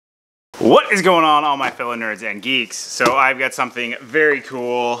What is going on, all my fellow nerds and geeks? So I've got something very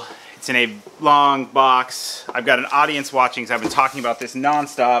cool. It's in a long box. I've got an audience watching, so I've been talking about this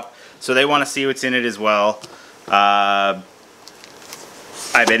non-stop, so they want to see what's in it as well. I've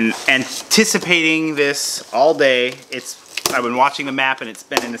been anticipating this all day. I've been watching the map and it's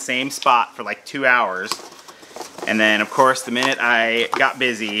been in the same spot for like 2 hours. And then of course the minute I got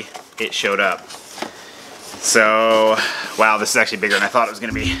busy, it showed up. So, wow, this is actually bigger than I thought it was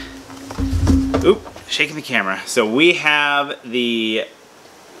gonna be. Oop, shaking the camera. So we have the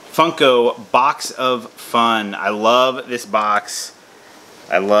Funko Box of Fun. I love this box.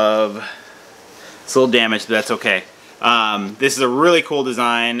 It's a little damaged, but that's okay. This is a really cool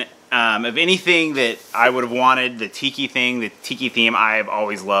design. Of anything that I would have wanted, the Tiki theme, I've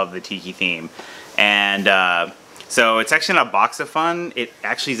always loved the Tiki theme. And so it's actually not a box of fun, it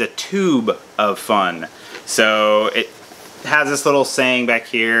actually is a tube of fun. So it has this little saying back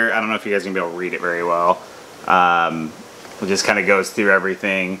here. I don't know if you guys are gonna be able to read it very well. It just kind of goes through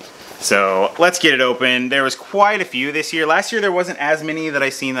everything. So let's get it open. There was quite a few this year. Last year there wasn't as many that I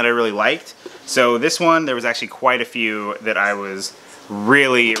seen that I really liked. So this one, there was actually quite a few that I was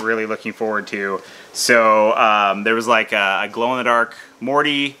really looking forward to. So there was like a glow-in-the-dark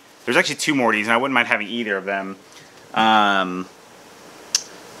Morty. There's actually 2 Mortys, and I wouldn't mind having either of them.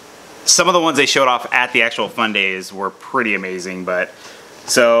 Some of the ones they showed off at the actual Fun Days were pretty amazing, but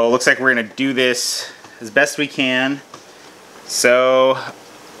so looks like we're gonna do this as best we can. So,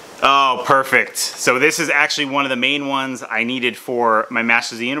 oh, perfect. So this is actually one of the main ones I needed for my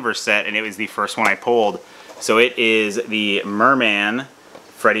Masters of the Universe set, and it was the first one I pulled. So it is the Merman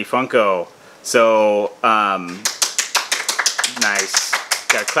Freddy Funko. So, nice.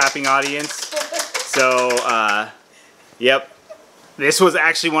 Got a clapping audience. So, yep. This was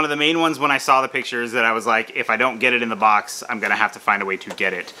actually one of the main ones when I saw the pictures that I was like, if I don't get it in the box, I'm gonna have to find a way to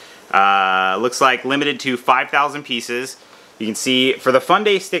get it. Looks like limited to 5,000 pieces. You can see for the Fun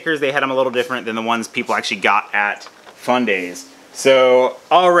Day stickers, they had them a little different than the ones people actually got at Fun Days. So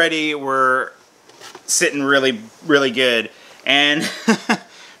already we're sitting really good. And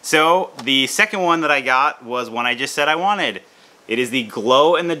so the second one that I got was one I just said I wanted. It is the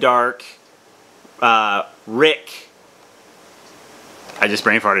glow-in-the-dark Rick. I just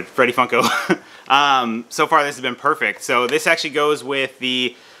brain farted. Freddy Funko. So far this has been perfect. So this actually goes with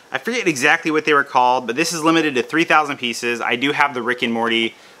the, I forget exactly what they were called, but this is limited to 3,000 pieces. I do have the Rick and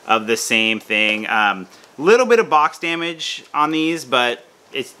Morty of the same thing. Little bit of box damage on these, but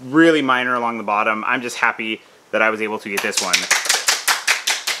it's really minor along the bottom. I'm just happy that I was able to get this one.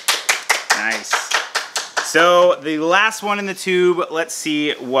 Nice. So the last one in the tube, let's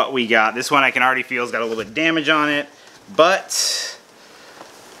see what we got. This one I can already feel has got a little bit of damage on it, but,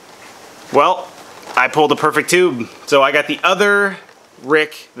 well, I pulled a perfect tube. So I got the other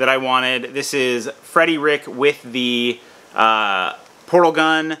Rick that I wanted. This is Freddy Rick with the portal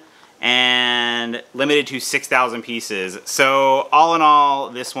gun and limited to 6,000 pieces. So all in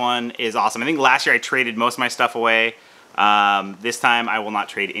all, this one is awesome. I think last year I traded most of my stuff away. This time I will not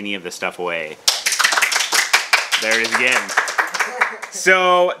trade any of the stuff away. There it is again.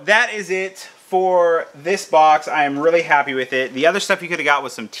 So that is it for this box. I am really happy with it. The other stuff you could have got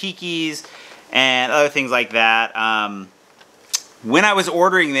was some Tikis and other things like that. When I was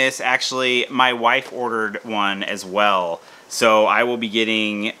ordering this, actually, my wife ordered one as well. So I will be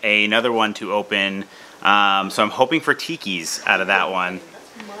getting another one to open. So I'm hoping for Tikis out of that one.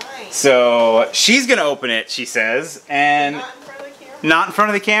 So she's gonna open it, she says, and not in front of the camera. Not in front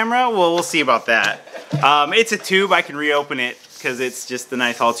of the camera? Well, we'll see about that. It's a tube. I can reopen it because it's just a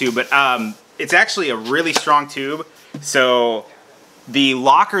nice hollow tube. But it's actually a really strong tube. So the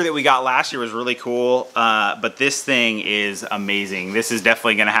locker that we got last year was really cool, but this thing is amazing. This is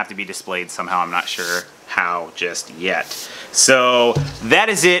definitely gonna have to be displayed somehow. I'm not sure how just yet. So that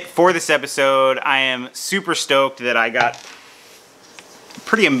is it for this episode. I am super stoked that I got a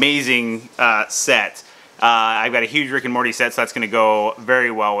pretty amazing set. I've got a huge Rick and Morty set, so that's gonna go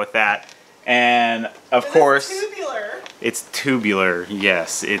very well with that. And of course, it's tubular.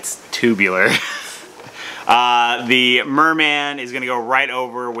 Yes, it's tubular. The Merman is going to go right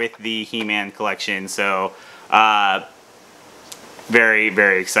over with the He-Man collection, so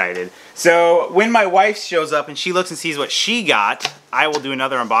very excited. So when my wife shows up and she looks and sees what she got, I will do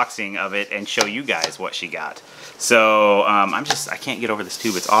another unboxing of it and show you guys what she got. So I can't get over this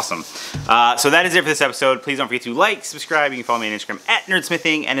tube. It's awesome. So that is it for this episode. Please don't forget to like, subscribe. You can follow me on Instagram at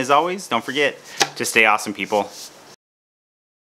NerdSmithing. And as always, don't forget to stay awesome, people.